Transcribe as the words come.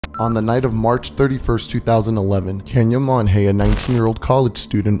On the night of March 31st, 2011, Kenia Monge, a 19-year-old college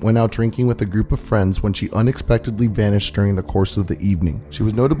student, went out drinking with a group of friends when she unexpectedly vanished during the course of the evening. She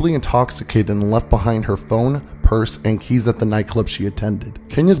was notably intoxicated and left behind her phone, purse, and keys at the nightclub she attended.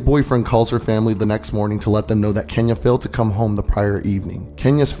 Kenia's boyfriend calls her family the next morning to let them know that Kenia failed to come home the prior evening.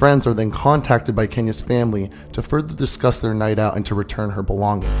 Kenia's friends are then contacted by Kenia's family to further discuss their night out and to return her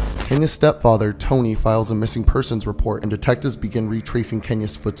belongings. Kenia's stepfather, Tony, files a missing persons report and detectives begin retracing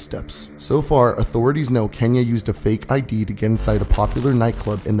Kenia's footsteps. So far, authorities know Kenia used a fake ID to get inside a popular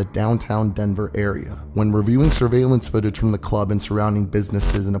nightclub in the downtown Denver area. When reviewing surveillance footage from the club and surrounding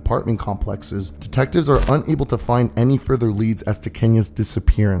businesses and apartment complexes, detectives are unable to find any further leads as to Kenia's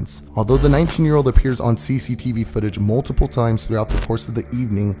disappearance. Although the 19-year-old appears on CCTV footage multiple times throughout the course of the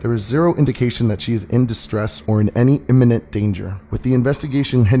evening, there is zero indication that she is in distress or in any imminent danger. With the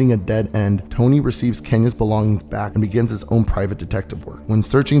investigation hitting a dead end, Tony receives Kenia's belongings back and begins his own private detective work. When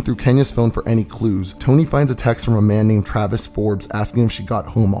searching through Kenia's phone for any clues, Tony finds a text from a man named Travis Forbes asking if she got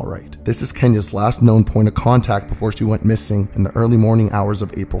home alright. This is Kenia's last known point of contact before she went missing in the early morning hours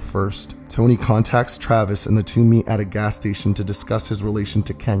of April 1st. Tony contacts Travis and the two meet at a gas station to discuss his relation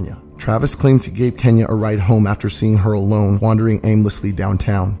to Kenia. Travis claims he gave Kenia a ride home after seeing her alone, wandering aimlessly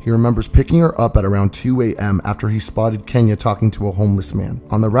downtown. He remembers picking her up at around 2 a.m. after he spotted Kenia talking to a homeless man.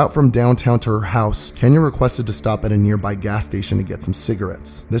 On the route from downtown to her house, Kenia requested to stop at a nearby gas station to get some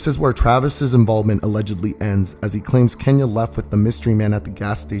cigarettes. This is where Travis's involvement allegedly ends, as he claims Kenia left with the mystery man at the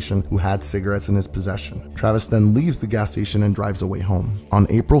gas station who had cigarettes in his possession. Travis then leaves the gas station and drives away home. On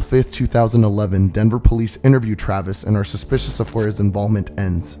April 5th, 2011, Denver police interview Travis and are suspicious of where his involvement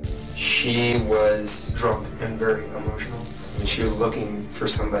ends. She was drunk and very emotional, and she was looking for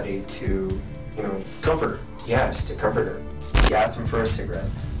somebody to, comfort her. Yes, to comfort her. He asked him for a cigarette,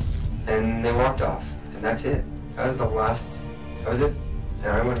 and they walked off, and that's it. That was it,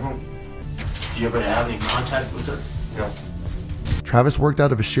 and I went home. Do you ever have any contact with her? No. Travis worked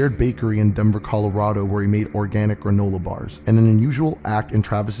out of a shared bakery in Denver, Colorado, where he made organic granola bars, and an unusual act in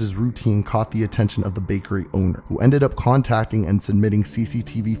Travis's routine caught the attention of the bakery owner, who ended up contacting and submitting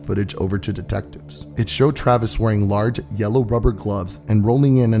CCTV footage over to detectives. It showed Travis wearing large yellow rubber gloves and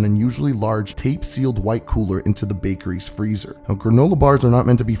rolling in an unusually large tape-sealed white cooler into the bakery's freezer. Now, granola bars are not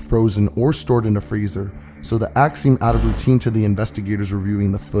meant to be frozen or stored in a freezer, so the act seemed out of routine to the investigators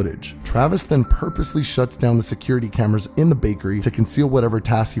reviewing the footage. Travis then purposely shuts down the security cameras in the bakery to conceal whatever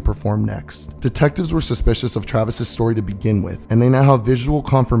task he performed next. Detectives were suspicious of Travis's story to begin with, and they now have visual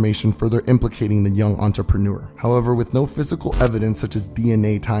confirmation further implicating the young entrepreneur. However, with no physical evidence such as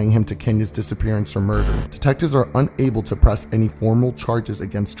DNA tying him to Kenia's disappearance or murder, detectives are unable to press any formal charges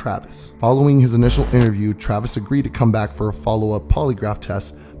against Travis. Following his initial interview, Travis agreed to come back for a follow-up polygraph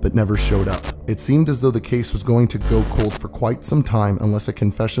test, but never showed up. It seemed as though the case was going to go cold for quite some time unless a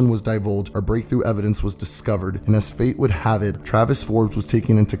confession was divulged or breakthrough evidence was discovered, and as fate would have it, Travis Forbes was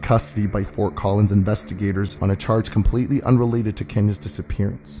taken into custody by Fort Collins investigators on a charge completely unrelated to Kenia's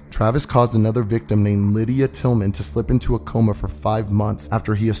disappearance. Travis caused another victim named Lydia Tillman to slip into a coma for 5 months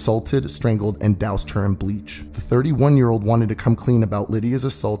after he assaulted, strangled, and doused her in bleach. The 31-year-old wanted to come clean about Lydia's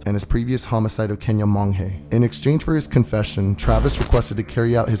assault and his previous homicide of Kenia Monge. In exchange for his confession, Travis requested to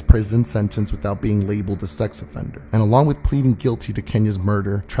carry out his prison sentence without being labeled a sex offender, and along with pleading guilty to Kenia's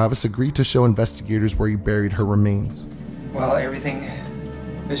murder, Travis agreed to show investigators where he buried her remains. Well, everything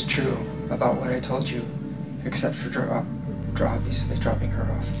is true about what I told you, except for obviously dropping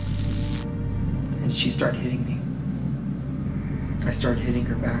her off. And she started hitting me. I started hitting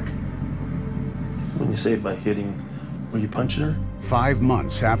her back. When you say by hitting, were you punching her? 5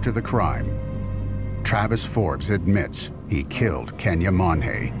 months after the crime, Travis Forbes admits he killed Kenia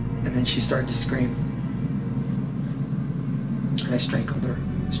Monge. And then she started to scream. And I strangled her,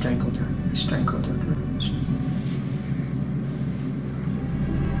 strangled her, I strangled her.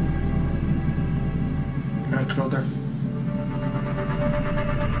 And I killed her.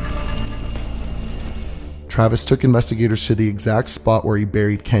 Travis took investigators to the exact spot where he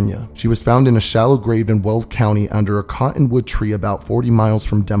buried Kenia. She was found in a shallow grave in Weld County under a cottonwood tree about 40 miles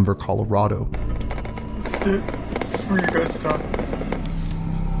from Denver, Colorado. This is where you guys stop.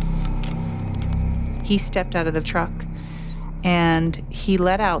 He stepped out of the truck and he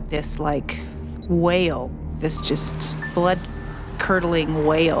let out this wail, this just blood curdling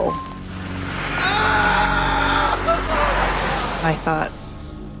wail. I thought,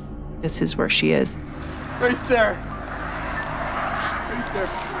 this is where she is. Right there. Right there.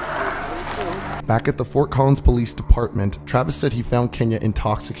 Back at the Fort Collins Police Department, Travis said he found Kenia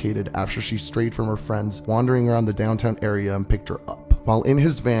intoxicated after she strayed from her friends, wandering around the downtown area, and picked her up. While in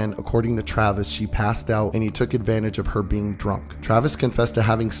his van, according to Travis, she passed out and he took advantage of her being drunk. Travis confessed to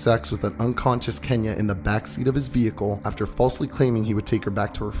having sex with an unconscious Kenia in the backseat of his vehicle after falsely claiming he would take her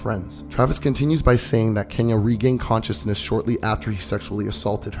back to her friends. Travis continues by saying that Kenia regained consciousness shortly after he sexually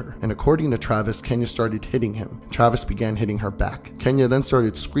assaulted her. And according to Travis, Kenia started hitting him. Travis began hitting her back. Kenia then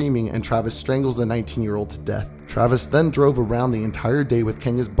started screaming and Travis strangles the 19-year-old to death. Travis then drove around the entire day with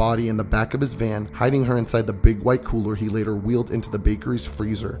Kenia's body in the back of his van, hiding her inside the big white cooler he later wheeled into the bakery's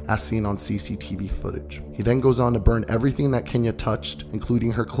freezer, as seen on CCTV footage. He then goes on to burn everything that Kenia touched,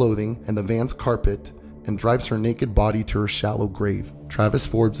 including her clothing and the van's carpet, and drives her naked body to her shallow grave. Travis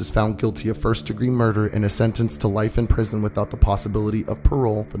Forbes is found guilty of first-degree murder and is sentenced to life in prison without the possibility of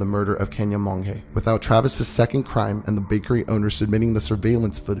parole for the murder of Kenia Monge. Without Travis's second crime and the bakery owner submitting the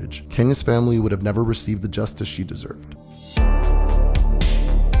surveillance footage, Kenia's family would have never received the justice she deserved.